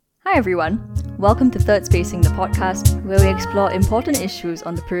Hi everyone, welcome to Third Spacing, the podcast where we explore important issues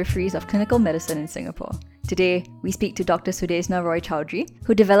on the peripheries of clinical medicine in Singapore. Today, we speak to Dr. Sudesna Roy Chowdhury,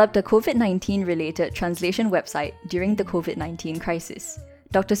 who developed a COVID-19 related translation website during the COVID-19 crisis.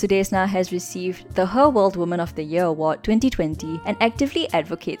 Dr. Sudesna has received the Her World Woman of the Year Award 2020 and actively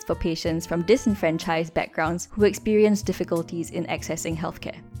advocates for patients from disenfranchised backgrounds who experience difficulties in accessing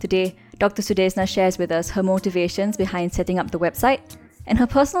healthcare. Today, Dr. Sudesna shares with us her motivations behind setting up the website and her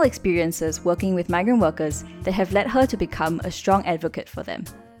personal experiences working with migrant workers that have led her to become a strong advocate for them.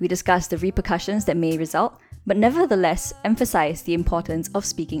 We discuss the repercussions that may result, but nevertheless emphasize the importance of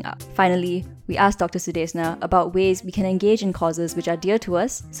speaking up. Finally, we asked Dr. Sudesna about ways we can engage in causes which are dear to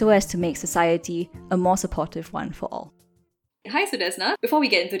us so as to make society a more supportive one for all. Hi Sudesna. Before we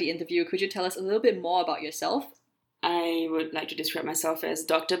get into the interview, could you tell us a little bit more about yourself? I would like to describe myself as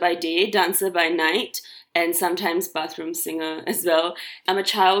doctor by day, dancer by night, and sometimes bathroom singer as well. I'm a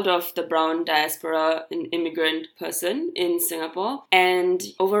child of the brown diaspora, an immigrant person in Singapore, and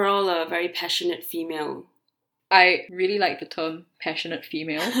overall a very passionate female. I really like the term passionate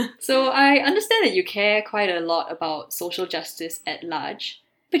female. So I understand that you care quite a lot about social justice at large.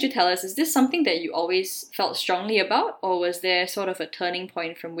 Could you tell us, is this something that you always felt strongly about, or was there sort of a turning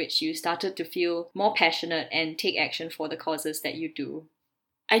point from which you started to feel more passionate and take action for the causes that you do?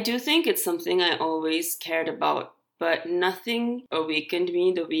 I do think it's something I always cared about, but nothing awakened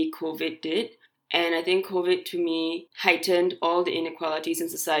me the way COVID did. And I think COVID to me heightened all the inequalities in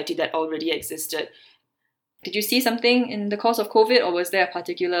society that already existed. Did you see something in the course of COVID, or was there a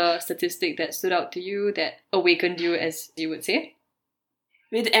particular statistic that stood out to you that awakened you, as you would say?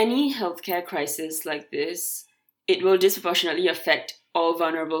 With any healthcare crisis like this, it will disproportionately affect all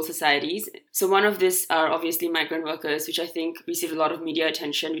vulnerable societies. So one of these are obviously migrant workers, which I think receive a lot of media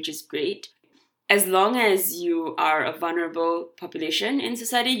attention, which is great. As long as you are a vulnerable population in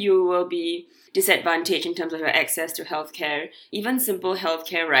society, you will be disadvantaged in terms of your access to healthcare, even simple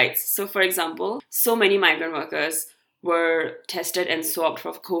healthcare rights. So for example, so many migrant workers were tested and swabbed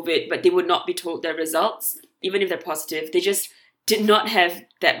for COVID, but they would not be told their results, even if they're positive. They just did not have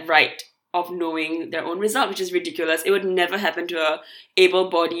that right of knowing their own result, which is ridiculous. It would never happen to a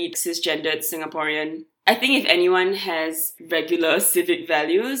able-bodied, cisgendered Singaporean. I think if anyone has regular civic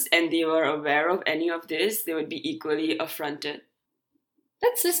values and they were aware of any of this, they would be equally affronted.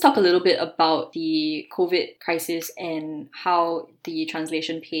 Let's talk a little bit about the COVID crisis and how the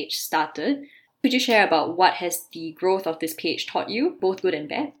translation page started. Could you share about what has the growth of this page taught you, both good and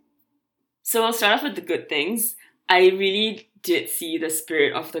bad? So I'll start off with the good things. I really did see the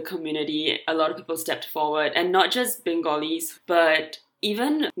spirit of the community. A lot of people stepped forward, and not just Bengalis, but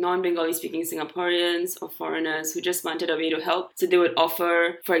even non-Bengali speaking Singaporeans or foreigners who just wanted a way to help. So they would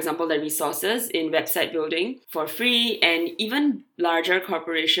offer, for example, their resources in website building for free, and even larger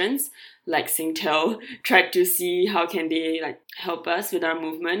corporations like Singtel tried to see how can they help us with our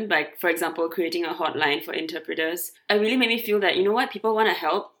movement by, for example, creating a hotline for interpreters. It really made me feel that, you know what, people want to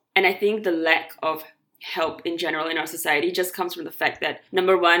help. And I think the lack of help in general in our society just comes from the fact that,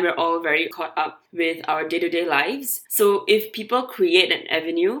 number one, we're all very caught up with our day-to-day lives. So if people create an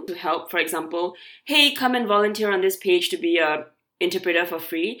avenue to help, for example, hey, come and volunteer on this page to be a interpreter for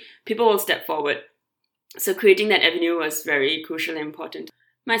free, people will step forward. So creating that avenue was very crucial and important.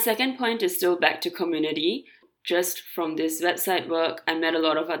 My second point is still back to community. Just from this website work, I met a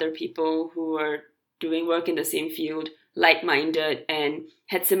lot of other people who were doing work in the same field, like-minded, and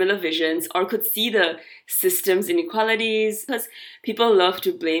had similar visions or could see the system's inequalities, because people love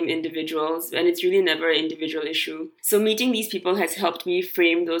to blame individuals and it's really never an individual issue. So meeting these people has helped me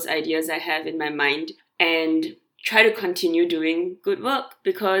frame those ideas I have in my mind and try to continue doing good work,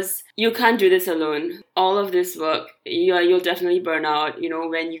 because you can't do this alone. All of this work, you'll definitely burn out.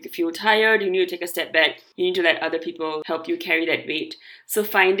 When you feel tired, you need to take a step back. You need to let other people help you carry that weight. So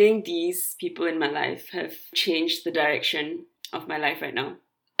finding these people in my life have changed the direction of my life right now.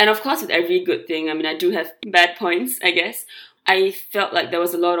 And of course, with every good thing, I do have bad points, I guess. I felt like there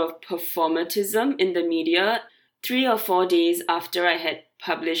was a lot of performatism in the media. 3 or 4 days after I had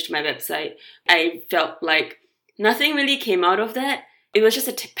published my website, I felt like nothing really came out of that. It was just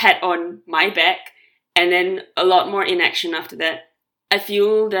a pat on my back and then a lot more inaction after that. I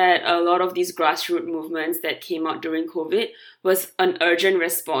feel that a lot of these grassroots movements that came out during COVID was an urgent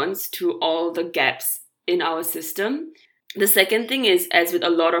response to all the gaps in our system. The second thing is, as with a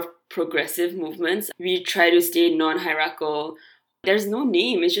lot of progressive movements, we try to stay non-hierarchical. There's no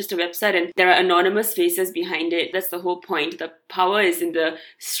name, it's just a website and there are anonymous faces behind it. That's the whole point. The power is in the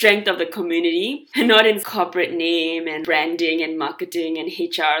strength of the community and not in corporate name and branding and marketing and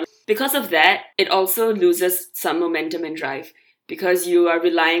HR. Because of that, it also loses some momentum and drive. because you are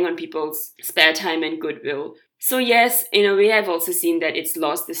relying on people's spare time and goodwill. So yes, in a way, I've also seen that it's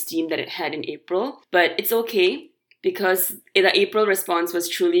lost the steam that it had in April, but it's okay because the April response was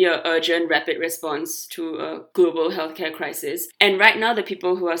truly an urgent, rapid response to a global healthcare crisis. And right now, the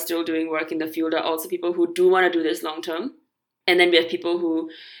people who are still doing work in the field are also people who do want to do this long term. And then we have people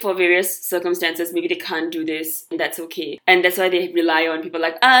who, for various circumstances, maybe they can't do this, and that's okay. And that's why they rely on people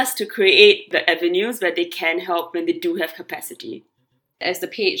like us to create the avenues where they can help when they do have capacity. As the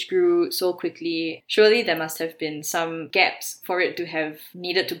page grew so quickly, surely there must have been some gaps for it to have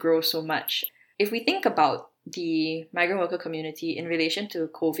needed to grow so much. If we think about the migrant worker community in relation to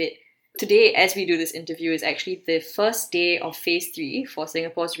COVID, today, as we do this interview, is actually the first day of phase 3 for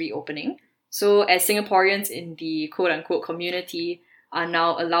Singapore's reopening. So as Singaporeans in the quote-unquote community are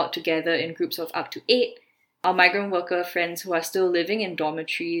now allowed to gather in groups of up to 8, our migrant worker friends who are still living in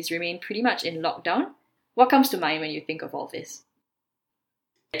dormitories remain pretty much in lockdown. What comes to mind when you think of all this?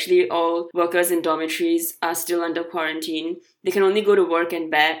 Actually, all workers in dormitories are still under quarantine. They can only go to work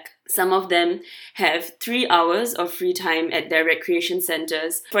and back. Some of them have 3 hours of free time at their recreation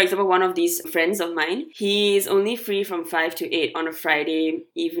centers. For example, one of these friends of mine, he is only free from 5 to 8 on a Friday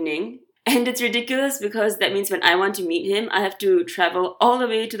evening. And it's ridiculous because that means when I want to meet him, I have to travel all the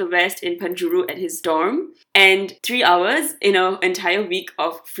way to the west in Penjuru at his dorm. And 3 hours in an entire week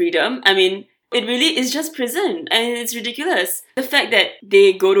of freedom. I mean, it really is just prison, and it's ridiculous. The fact that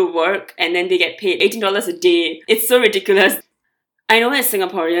they go to work and then they get paid $18 a day, it's so ridiculous. I know as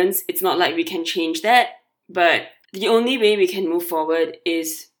Singaporeans, it's not like we can change that, but the only way we can move forward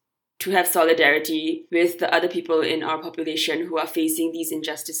is to have solidarity with the other people in our population who are facing these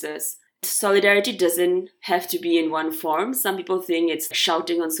injustices. Solidarity doesn't have to be in one form. Some people think it's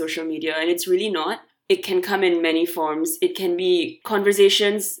shouting on social media, and it's really not. It can come in many forms. It can be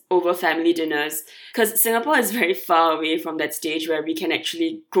conversations over family dinners, because Singapore is very far away from that stage where we can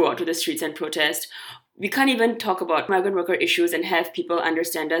actually go out to the streets and protest. We can't even talk about migrant worker issues and have people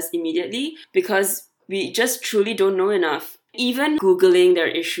understand us immediately because we just truly don't know enough. Even Googling their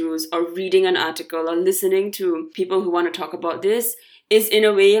issues or reading an article or listening to people who want to talk about this is in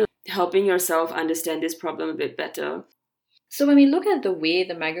a way helping yourself understand this problem a bit better. So when we look at the way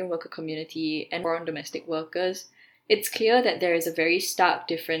the migrant worker community and foreign domestic workers, it's clear that there is a very stark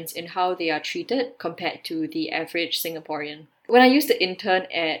difference in how they are treated compared to the average Singaporean. When I used to intern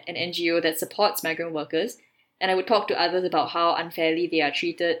at an NGO that supports migrant workers, and I would talk to others about how unfairly they are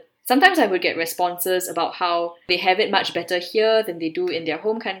treated, sometimes I would get responses about how they have it much better here than they do in their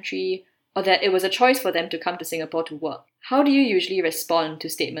home country, or that it was a choice for them to come to Singapore to work. How do you usually respond to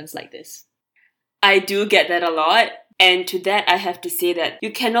statements like this? I do get that a lot. And to that, I have to say that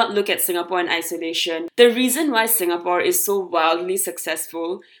you cannot look at Singapore in isolation. The reason why Singapore is so wildly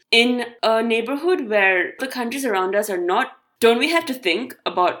successful in a neighborhood where the countries around us are not, don't we have to think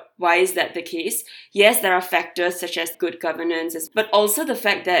about why is that the case? Yes, there are factors such as good governance, but also the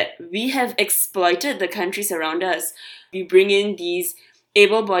fact that we have exploited the countries around us. We bring in these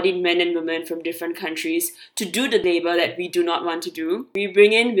able-bodied men and women from different countries to do the labor that we do not want to do. We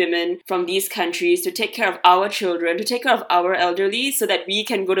bring in women from these countries to take care of our children, to take care of our elderly so that we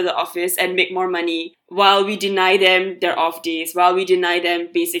can go to the office and make more money while we deny them their off days, while we deny them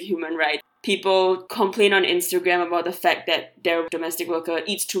basic human rights. People complain on Instagram about the fact that their domestic worker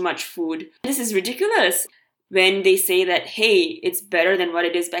eats too much food. This is ridiculous. When they say that, hey, it's better than what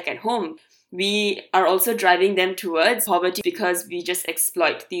it is back at home, we are also driving them towards poverty because we just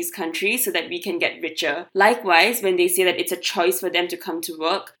exploit these countries so that we can get richer. Likewise, when they say that it's a choice for them to come to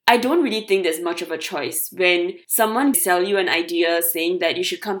work, I don't really think there's much of a choice. When someone sells you an idea saying that you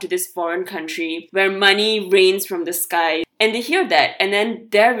should come to this foreign country where money rains from the sky, and they hear that, and then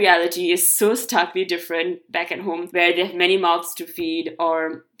their reality is so starkly different back at home where they have many mouths to feed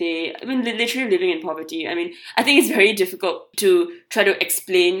or literally living in poverty. I think it's very difficult to try to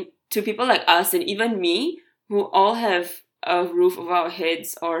explain to people like us and even me who all have a roof over our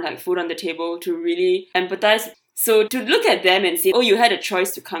heads or like food on the table to really empathize. So to look at them and say, oh, you had a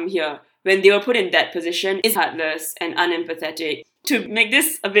choice to come here when they were put in that position is heartless and unempathetic. To make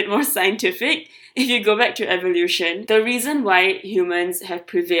this a bit more scientific, if you go back to evolution, the reason why humans have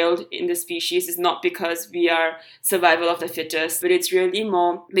prevailed in the species is not because we are survival of the fittest, but it's really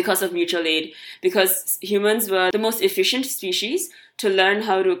more because of mutual aid. Because humans were the most efficient species to learn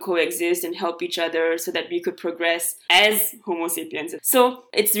how to coexist and help each other so that we could progress as Homo sapiens. So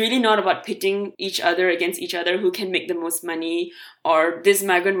it's really not about pitting each other against each other who can make the most money, or this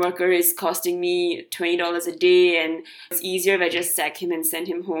migrant worker is costing me $20 a day and it's easier if I just sack him and send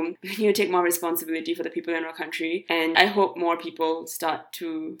him home. We need to take more responsibility for the people in our country, and I hope more people start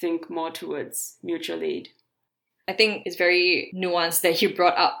to think more towards mutual aid. I think it's very nuanced that you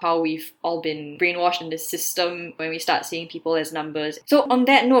brought up how we've all been brainwashed in this system when we start seeing people as numbers. So on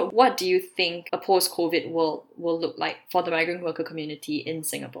that note, what do you think a post-COVID world will look like for the migrant worker community in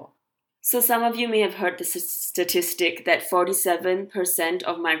Singapore? So some of you may have heard the statistic that 47%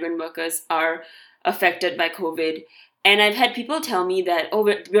 of migrant workers are affected by COVID. And I've had people tell me that, oh,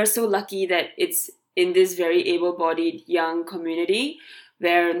 we're so lucky that it's in this very able-bodied young community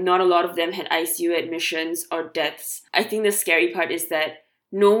where not a lot of them had ICU admissions or deaths. I think the scary part is that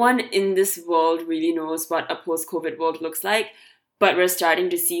no one in this world really knows what a post-COVID world looks like, but we're starting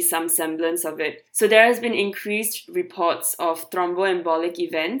to see some semblance of it. So there has been increased reports of thromboembolic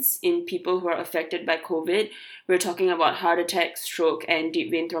events in people who are affected by COVID. We're talking about heart attack, stroke, and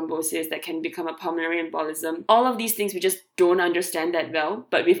deep vein thrombosis that can become a pulmonary embolism. All of these things we just don't understand that well,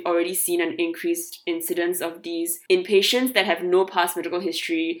 but we've already seen an increased incidence of these in patients that have no past medical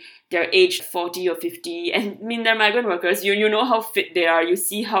history. They're aged 40 or 50, and I mean, they're migrant workers. You know how fit they are. You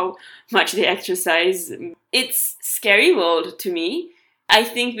see how much they exercise. It's scary world to me. I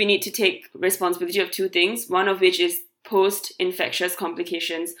think we need to take responsibility of two things, one of which is post-infectious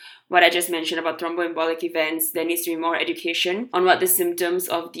complications, what I just mentioned about thromboembolic events. There needs to be more education on what the symptoms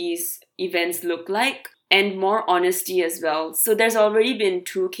of these events look like and more honesty as well. So there's already been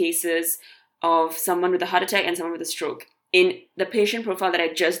 2 cases of someone with a heart attack and someone with a stroke. In the patient profile that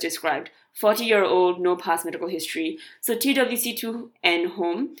I just described, 40-year-old, no past medical history. So TWC2 and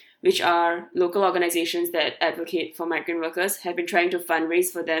HOME, which are local organizations that advocate for migrant workers, have been trying to fundraise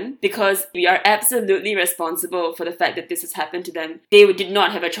for them because we are absolutely responsible for the fact that this has happened to them. They did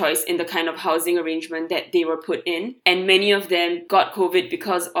not have a choice in the kind of housing arrangement that they were put in, and many of them got COVID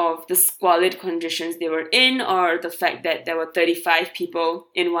because of the squalid conditions they were in, or the fact that there were 35 people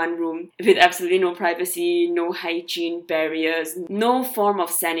in one room with absolutely no privacy, no hygiene barriers, no form of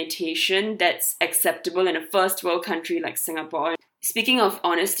sanitation that's acceptable in a first world country like Singapore. Speaking of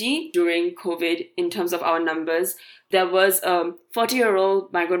honesty, during COVID, in terms of our numbers, there was a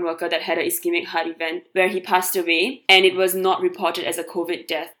 40-year-old migrant worker that had an ischemic heart event where he passed away, and it was not reported as a COVID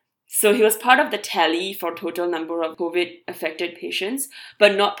death. So he was part of the tally for total number of COVID-affected patients,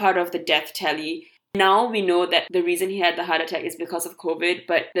 but not part of the death tally. Now we know that the reason he had the heart attack is because of COVID,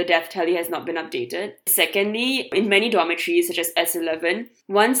 but the death tally has not been updated. Secondly, in many dormitories such as S11,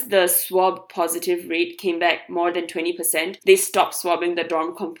 once the swab positive rate came back more than 20%, they stopped swabbing the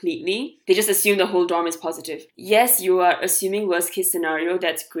dorm completely. They just assume the whole dorm is positive. Yes, you are assuming worst case scenario,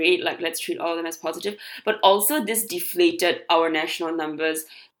 that's great, like let's treat all of them as positive, but also this deflated our national numbers.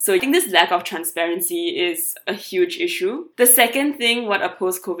 So I think this lack of transparency is a huge issue. The second thing, what a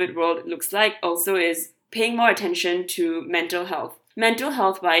post-COVID world looks like also is paying more attention to mental health. Mental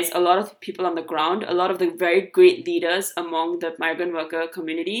health-wise, a lot of people on the ground, a lot of the very great leaders among the migrant worker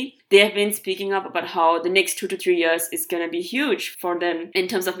community, they have been speaking up about how the next 2 to 3 years is going to be huge for them in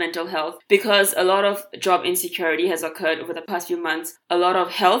terms of mental health, because a lot of job insecurity has occurred over the past few months, a lot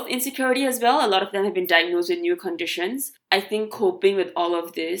of health insecurity as well. A lot of them have been diagnosed with new conditions. I think coping with all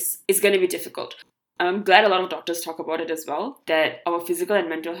of this is going to be difficult. I'm glad a lot of doctors talk about it as well, that our physical and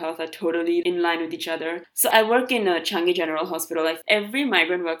mental health are totally in line with each other. So I work in a Changi General Hospital. Like every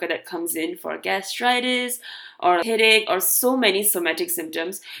migrant worker that comes in for gastritis or headache or so many somatic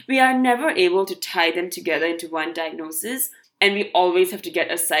symptoms, we are never able to tie them together into one diagnosis. And we always have to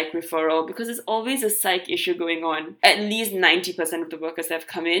get a psych referral because there's always a psych issue going on. At least 90% of the workers that have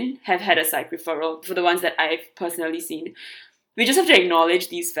come in have had a psych referral for the ones that I've personally seen. We just have to acknowledge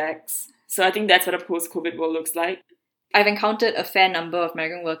these facts. So I think that's what a post-COVID world looks like. I've encountered a fair number of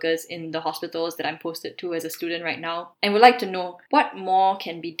migrant workers in the hospitals that I'm posted to as a student right now, and would like to know what more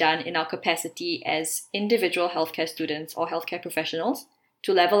can be done in our capacity as individual healthcare students or healthcare professionals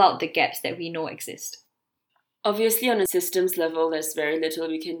to level out the gaps that we know exist. Obviously, on a systems level, there's very little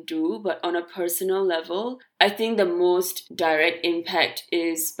we can do, but on a personal level, I think the most direct impact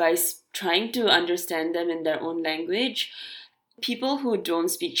is by trying to understand them in their own language. People who don't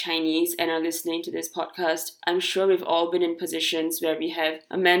speak Chinese and are listening to this podcast, I'm sure we've all been in positions where we have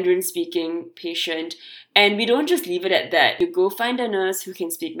a Mandarin-speaking patient, and we don't just leave it at that. You go find a nurse who can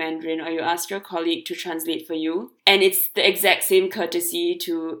speak Mandarin, or you ask your colleague to translate for you, and it's the exact same courtesy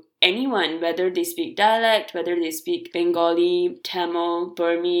to anyone, whether they speak dialect, whether they speak Bengali, Tamil,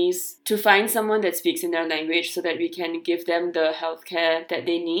 Burmese, to find someone that speaks in their language so that we can give them the healthcare that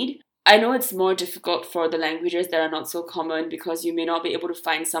they need. I know it's more difficult for the languages that are not so common because you may not be able to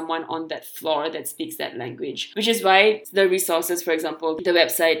find someone on that floor that speaks that language, which is why the resources, for example, the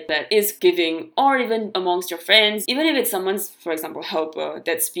website that is giving, or even amongst your friends, even if it's someone's, for example, helper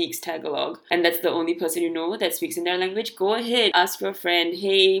that speaks Tagalog, and that's the only person you know that speaks in their language, go ahead, ask your friend,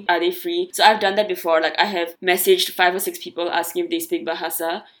 hey, are they free? So I've done that before. Like I have messaged 5 or 6 people asking if they speak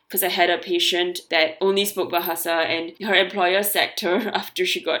Bahasa, because I had a patient that only spoke Bahasa and her employer sacked her after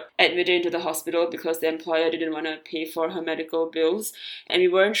she got admitted into the hospital because the employer didn't want to pay for her medical bills. And we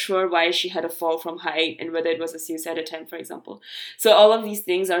weren't sure why she had a fall from height and whether it was a suicide attempt, for example. So all of these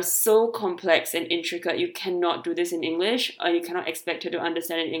things are so complex and intricate. You cannot do this in English, or you cannot expect her to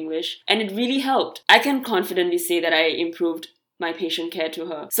understand in English. And it really helped. I can confidently say that I improved my patient care to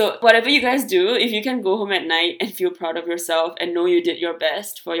her. So whatever you guys do, if you can go home at night and feel proud of yourself and know you did your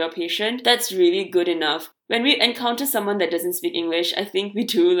best for your patient, that's really good enough. When we encounter someone that doesn't speak English, I think we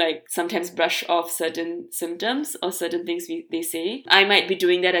do sometimes brush off certain symptoms or certain things they say. I might be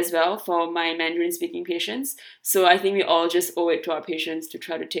doing that as well for my Mandarin speaking patients. So I think we all just owe it to our patients to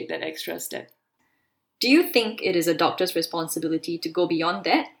try to take that extra step. Do you think it is a doctor's responsibility to go beyond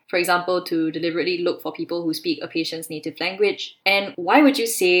that? For example, to deliberately look for people who speak a patient's native language? And why would you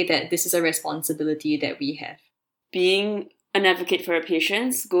say that this is a responsibility that we have? Being an advocate for our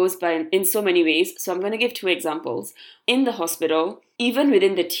patients goes by in so many ways. So I'm going to give 2 examples. In the hospital, even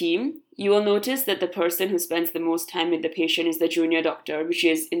within the team, you will notice that the person who spends the most time with the patient is the junior doctor, which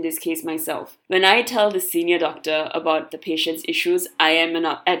is, in this case, myself. When I tell the senior doctor about the patient's issues, I am an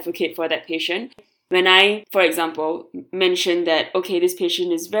advocate for that patient. When I, for example, mention that, okay, this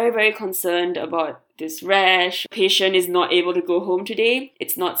patient is very, very concerned about this rash, patient is not able to go home today,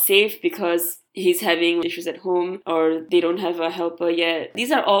 it's not safe because he's having issues at home or they don't have a helper yet.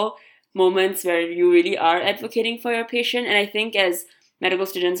 These are all moments where you really are advocating for your patient. And I think as medical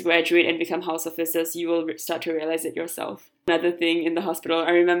students graduate and become house officers, you will start to realize it yourself. Another thing in the hospital, I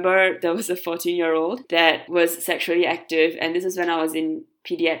remember there was a 14-year-old that was sexually active, and this is when I was in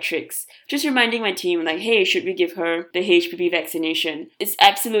pediatrics. Just reminding my team, hey, should we give her the HPV vaccination? It's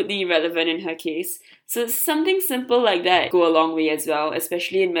absolutely irrelevant in her case. So something simple like that go a long way as well,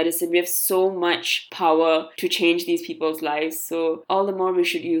 especially in medicine. We have so much power to change these people's lives, so all the more we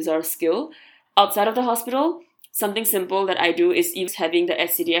should use our skill. Outside of the hospital, something simple that I do is even having the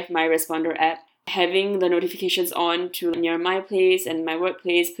SCDF My Responder app, having the notifications on to near my place and my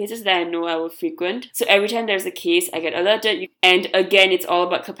workplace, places that I know I will frequent. So every time there's a case, I get alerted. And again, it's all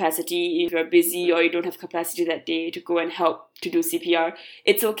about capacity. If you're busy or you don't have capacity that day to go and help to do CPR,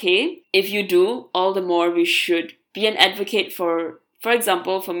 it's okay. If you do, all the more we should be an advocate for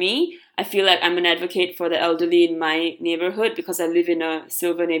example, for me, I feel like I'm an advocate for the elderly in my neighborhood because I live in a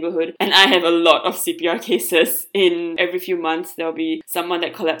silver neighborhood and I have a lot of CPR cases. In every few months, there'll be someone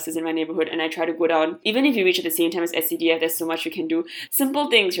that collapses in my neighborhood and I try to go down. Even if you reach at the same time as SCDF, there's so much you can do. Simple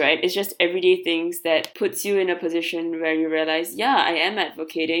things, right? It's just everyday things that puts you in a position where you realize, yeah, I am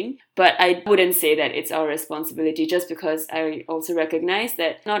advocating, but I wouldn't say that it's our responsibility just because I also recognize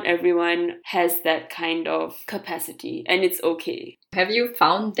that not everyone has that kind of capacity and it's okay. Have you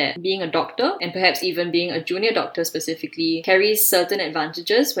found that being a doctor, and perhaps even being a junior doctor specifically, carries certain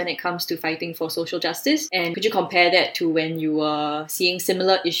advantages when it comes to fighting for social justice? And could you compare that to when you were seeing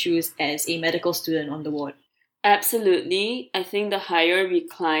similar issues as a medical student on the ward? Absolutely. I think the higher we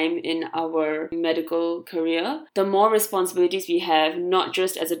climb in our medical career, the more responsibilities we have, not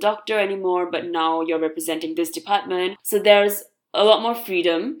just as a doctor anymore, but now you're representing this department. So there's a lot more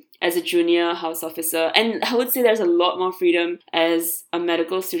freedom as a junior house officer. And I would say there's a lot more freedom as a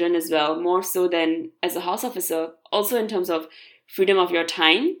medical student as well, more so than as a house officer. Also in terms of freedom of your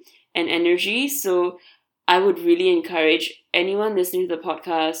time and energy. So I would really encourage anyone listening to the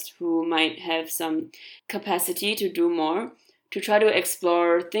podcast who might have some capacity to do more, to try to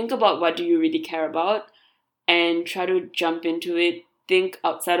explore, think about what do you really care about, and try to jump into it, think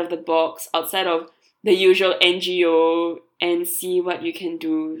outside of the box, outside of the usual NGO, and see what you can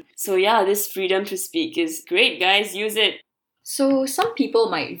do. So yeah, this freedom to speak is great, guys. Use it. So some people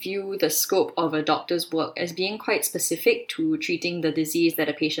might view the scope of a doctor's work as being quite specific to treating the disease that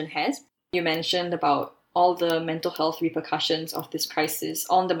a patient has. You mentioned about all the mental health repercussions of this crisis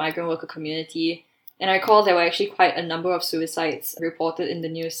on the migrant worker community. And I recall there were actually quite a number of suicides reported in the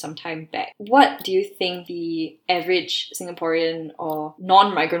news some time back. What do you think the average Singaporean or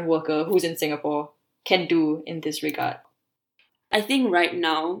non-migrant worker who's in Singapore can do in this regard? I think right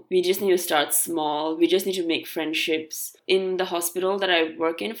now, we just need to start small. We just need to make friendships. In the hospital that I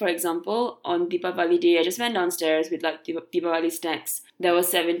work in, for example, on Deepavali Day, I just went downstairs with like Deepavali snacks. There were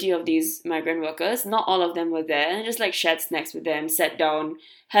 70 of these migrant workers. Not all of them were there. And I just like shared snacks with them, sat down,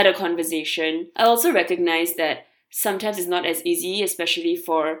 had a conversation. I also recognized that sometimes it's not as easy, especially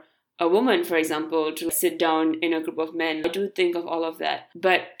for a woman, for example, to sit down in a group of men. I do think of all of that.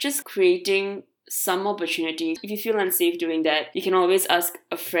 But just creating some opportunity. If you feel unsafe doing that, you can always ask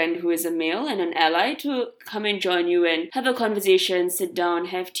a friend who is a male and an ally to come and join you and have a conversation, sit down,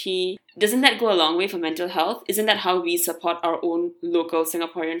 have tea. Doesn't that go a long way for mental health? Isn't that how we support our own local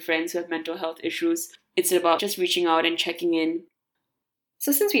Singaporean friends who have mental health issues? It's about just reaching out and checking in.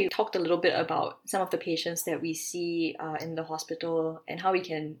 So since we talked a little bit about some of the patients that we see in the hospital and how we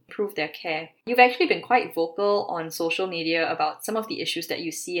can improve their care, you've actually been quite vocal on social media about some of the issues that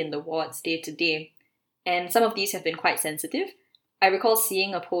you see in the wards day to day. And some of these have been quite sensitive. I recall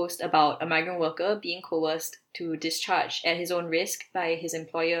seeing a post about a migrant worker being coerced to discharge at his own risk by his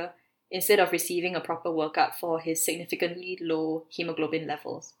employer instead of receiving a proper workup for his significantly low hemoglobin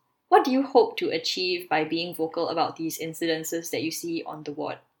levels. What do you hope to achieve by being vocal about these incidences that you see on the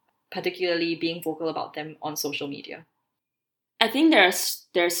ward, particularly being vocal about them on social media? I think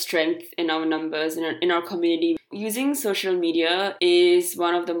there's strength in our numbers, in our community. Using social media is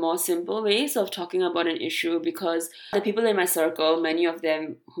one of the more simple ways of talking about an issue, because the people in my circle, many of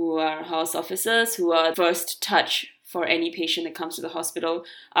them who are house officers, who are first touch for any patient that comes to the hospital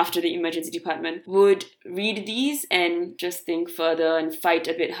after the emergency department, would read these and just think further and fight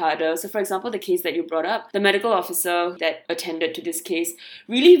a bit harder. So for example, the case that you brought up, the medical officer that attended to this case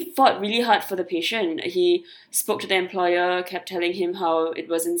really fought really hard for the patient. He spoke to the employer, kept telling him how it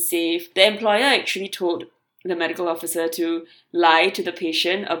wasn't safe. The employer actually told the medical officer to lie to the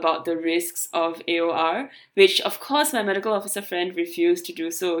patient about the risks of AOR, which of course my medical officer friend refused to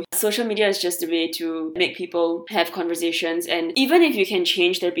do so. Social media is just a way to make people have conversations, and even if you can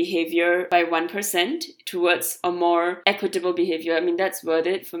change their behavior by 1% towards a more equitable behavior, I mean, that's worth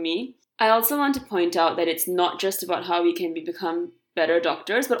it for me. I also want to point out that it's not just about how we can become better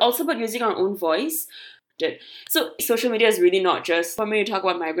doctors, but also about using our own voice. So social media is really not just for me to talk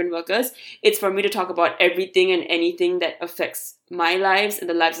about migrant workers, it's for me to talk about everything and anything that affects my lives and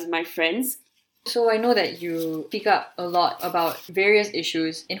the lives of my friends. So I know that you speak up a lot about various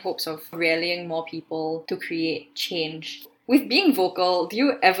issues in hopes of rallying more people to create change. With being vocal, do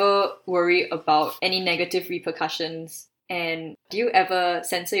you ever worry about any negative repercussions? And do you ever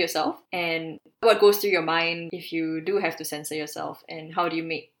censor yourself? And what goes through your mind if you do have to censor yourself? And how do you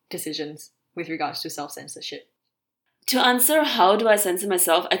make decisions with regards to self-censorship? To answer how do I censor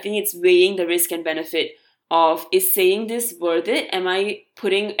myself, I think it's weighing the risk and benefit of, is saying this worth it? Am I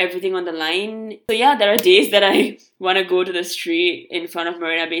putting everything on the line? So yeah, there are days that I want to go to the street in front of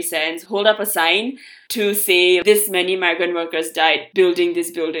Marina Bay Sands, hold up a sign to say this many migrant workers died building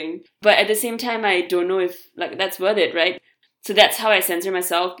this building. But at the same time, I don't know if that's worth it, right? So that's how I censor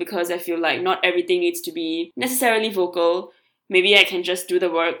myself, because I feel like not everything needs to be necessarily vocal. Maybe I can just do the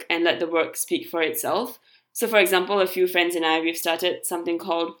work and let the work speak for itself. So for example, a few friends and I, we've started something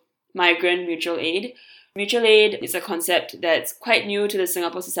called Migrant Mutual Aid. Mutual aid is a concept that's quite new to the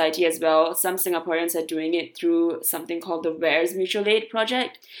Singapore society as well. Some Singaporeans are doing it through something called the Where's Mutual Aid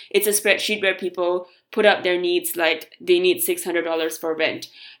project. It's a spreadsheet where people put up their needs, like they need $600 for rent.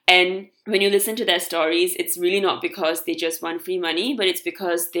 And when you listen to their stories, it's really not because they just want free money, but it's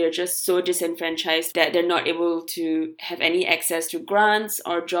because they're just so disenfranchised that they're not able to have any access to grants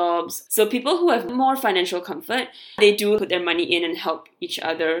or jobs. So people who have more financial comfort, they do put their money in and help each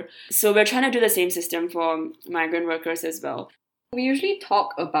other. So we're trying to do the same system for migrant workers as well. We usually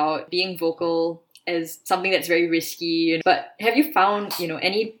talk about being vocal as something that's very risky, but have you found,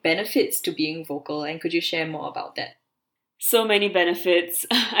 any benefits to being vocal, and could you share more about that? So many benefits.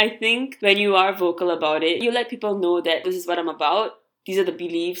 I think when you are vocal about it, you let people know that this is what I'm about. These are the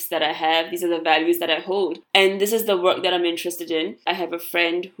beliefs that I have. These are the values that I hold. And this is the work that I'm interested in. I have a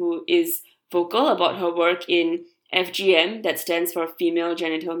friend who is vocal about her work in FGM, that stands for female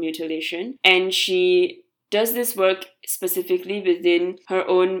genital mutilation. And she does this work specifically within her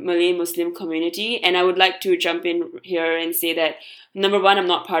own Malay Muslim community. And I would like to jump in here and say that, number one, I'm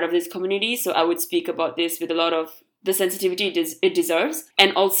not part of this community, so I would speak about this with a lot of the sensitivity it deserves.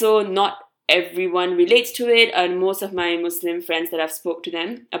 And also, not everyone relates to it. And most of my Muslim friends that I've spoke to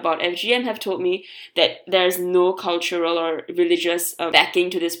them about FGM have told me that there's no cultural or religious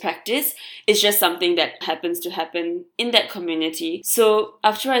backing to this practice. It's just something that happens to happen in that community. So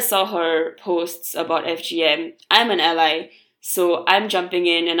after I saw her posts about FGM, I'm an ally. So I'm jumping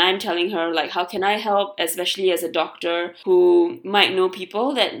in and I'm telling her, like, how can I help, especially as a doctor who might know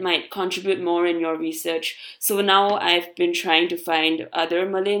people that might contribute more in your research. So now I've been trying to find other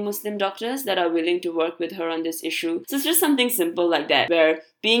Malay Muslim doctors that are willing to work with her on this issue. So it's just something simple like that, where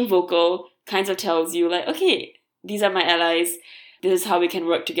being vocal kind of tells you, like, okay, these are my allies, this is how we can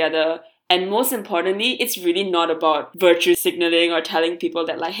work together. And most importantly, it's really not about virtue signaling or telling people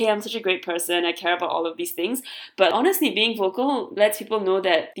that, like, hey, I'm such a great person, I care about all of these things. But honestly, being vocal lets people know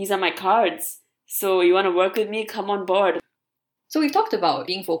that these are my cards. So you want to work with me? Come on board. So we've talked about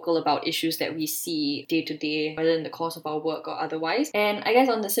being vocal about issues that we see day to day, whether in the course of our work or otherwise. And I guess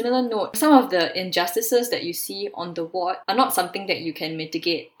on the similar note, some of the injustices that you see on the ward are not something that you can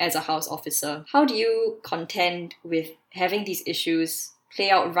mitigate as a house officer. How do you contend with having these issues play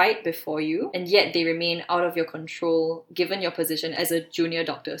out right before you, and yet they remain out of your control given your position as a junior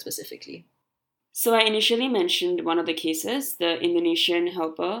doctor specifically? So I initially mentioned one of the cases, the Indonesian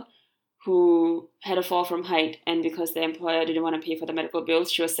helper who had a fall from height, and because the employer didn't want to pay for the medical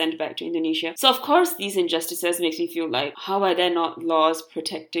bills, she was sent back to Indonesia. So of course these injustices makes me feel like, how are there not laws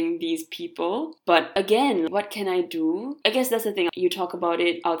protecting these people? But again, what can I do? I guess that's the thing. You talk about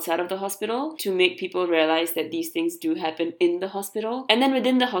it outside of the hospital to make people realize that these things do happen in the hospital. And then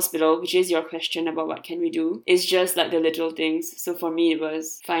within the hospital, which is your question about what can we do, is just like the little things. So for me, it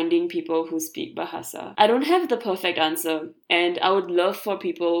was finding people who speak Bahasa. I don't have the perfect answer, and I would love for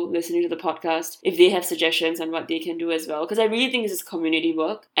people listening to the podcast if they have suggestions on what they can do as well, because I really think this is community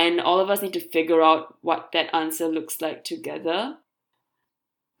work and all of us need to figure out what that answer looks like together.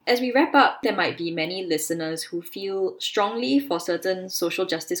 As we wrap up, there might be many listeners who feel strongly for certain social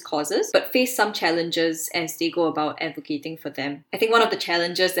justice causes, but face some challenges as they go about advocating for them. I think one of the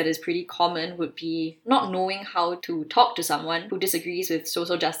challenges that is pretty common would be not knowing how to talk to someone who disagrees with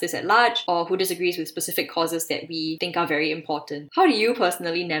social justice at large, or who disagrees with specific causes that we think are very important. How do you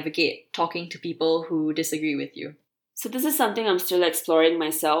personally navigate talking to people who disagree with you? So this is something I'm still exploring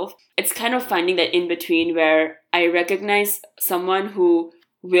myself. It's kind of finding that in-between where I recognize someone who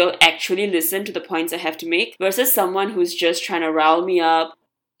will actually listen to the points I have to make versus someone who's just trying to rile me up.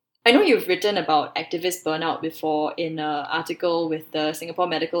 I know you've written about activist burnout before in an article with the Singapore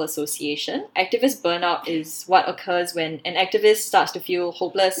Medical Association. Activist burnout is what occurs when an activist starts to feel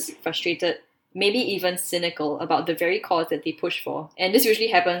hopeless, frustrated, maybe even cynical about the very cause that they push for. And this usually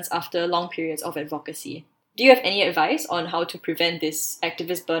happens after long periods of advocacy. Do you have any advice on how to prevent this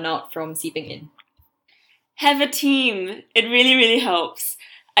activist burnout from seeping in? Have a team. It really, really helps.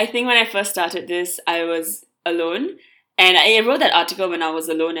 I think when I first started this, I was alone. And I wrote that article when I was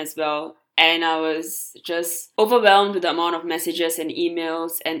alone as well. And I was just overwhelmed with the amount of messages and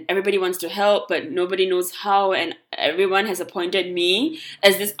emails. And everybody wants to help, but nobody knows how. And everyone has appointed me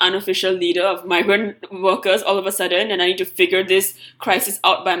as this unofficial leader of migrant workers all of a sudden. And I need to figure this crisis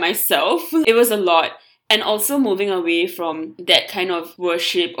out by myself. It was a lot. And also moving away from that kind of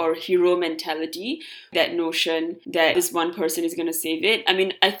worship or hero mentality, that notion that this one person is going to save it. I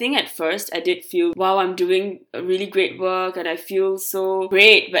mean, I think at first I did feel, wow, I'm doing really great work and I feel so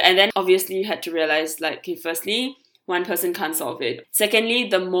great. And then obviously you had to realize, like, okay, firstly, one person can't solve it. Secondly,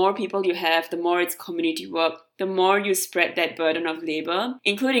 the more people you have, the more it's community work, the more you spread that burden of labor,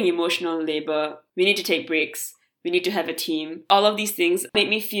 including emotional labor. We need to take breaks. We need to have a team. All of these things make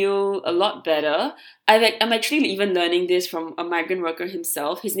me feel a lot better. I'm actually even learning this from a migrant worker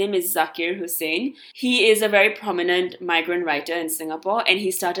himself. His name is Zakir Hussain. He is a very prominent migrant writer in Singapore, and he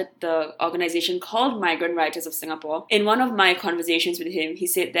started the organization called Migrant Writers of Singapore. In one of my conversations with him, he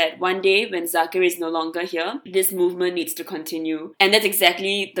said that one day when Zakir is no longer here, this movement needs to continue. And that's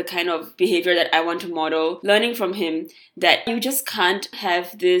exactly the kind of behavior that I want to model, learning from him that you just can't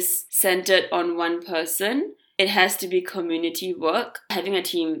have this centered on one person. It has to be community work. Having a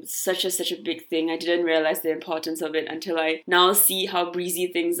team is such a big thing. I didn't realize the importance of it until I now see how breezy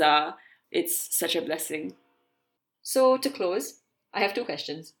things are. It's such a blessing. So to close, I have two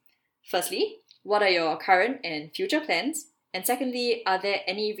questions. Firstly, what are your current and future plans? And secondly, are there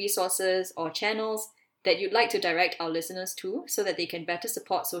any resources or channels that you'd like to direct our listeners to so that they can better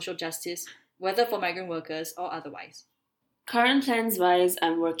support social justice, whether for migrant workers or otherwise? Current plans-wise,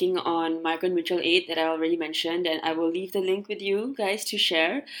 I'm working on Migrant Mutual Aid that I already mentioned, and I will leave the link with you guys to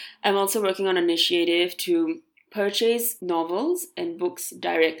share. I'm also working on an initiative to purchase novels and books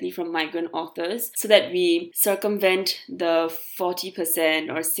directly from migrant authors so that we circumvent the 40%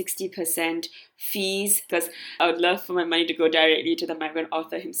 or 60% fees, because I would love for my money to go directly to the migrant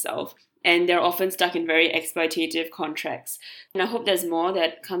author himself. And they're often stuck in very exploitative contracts. And I hope there's more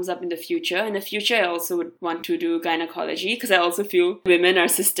that comes up in the future. In the future, I also would want to do gynecology because I also feel women are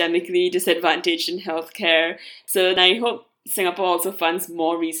systemically disadvantaged in healthcare. So I hope Singapore also funds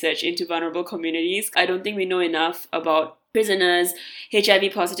more research into vulnerable communities. I don't think we know enough about prisoners,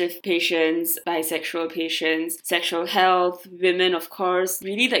 HIV positive patients, bisexual patients, sexual health, women, of course,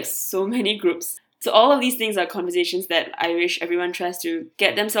 really like so many groups. So all of these things are conversations that I wish everyone tries to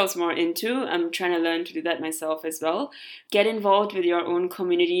get themselves more into. I'm trying to learn to do that myself as well. Get involved with your own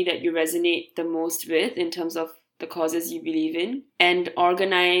community that you resonate the most with in terms of the causes you believe in, and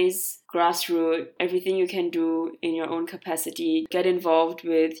organize grassroots, everything you can do in your own capacity. Get involved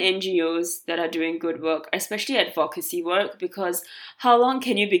with NGOs that are doing good work, especially advocacy work, because how long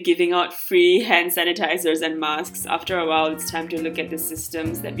can you be giving out free hand sanitizers and masks? After a while, it's time to look at the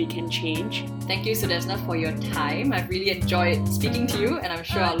systems that we can change. Thank you, Sudeshna, for your time. I've really enjoyed speaking to you, and I'm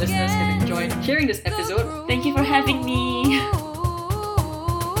sure our listeners have enjoyed hearing this episode. Thank you for having me.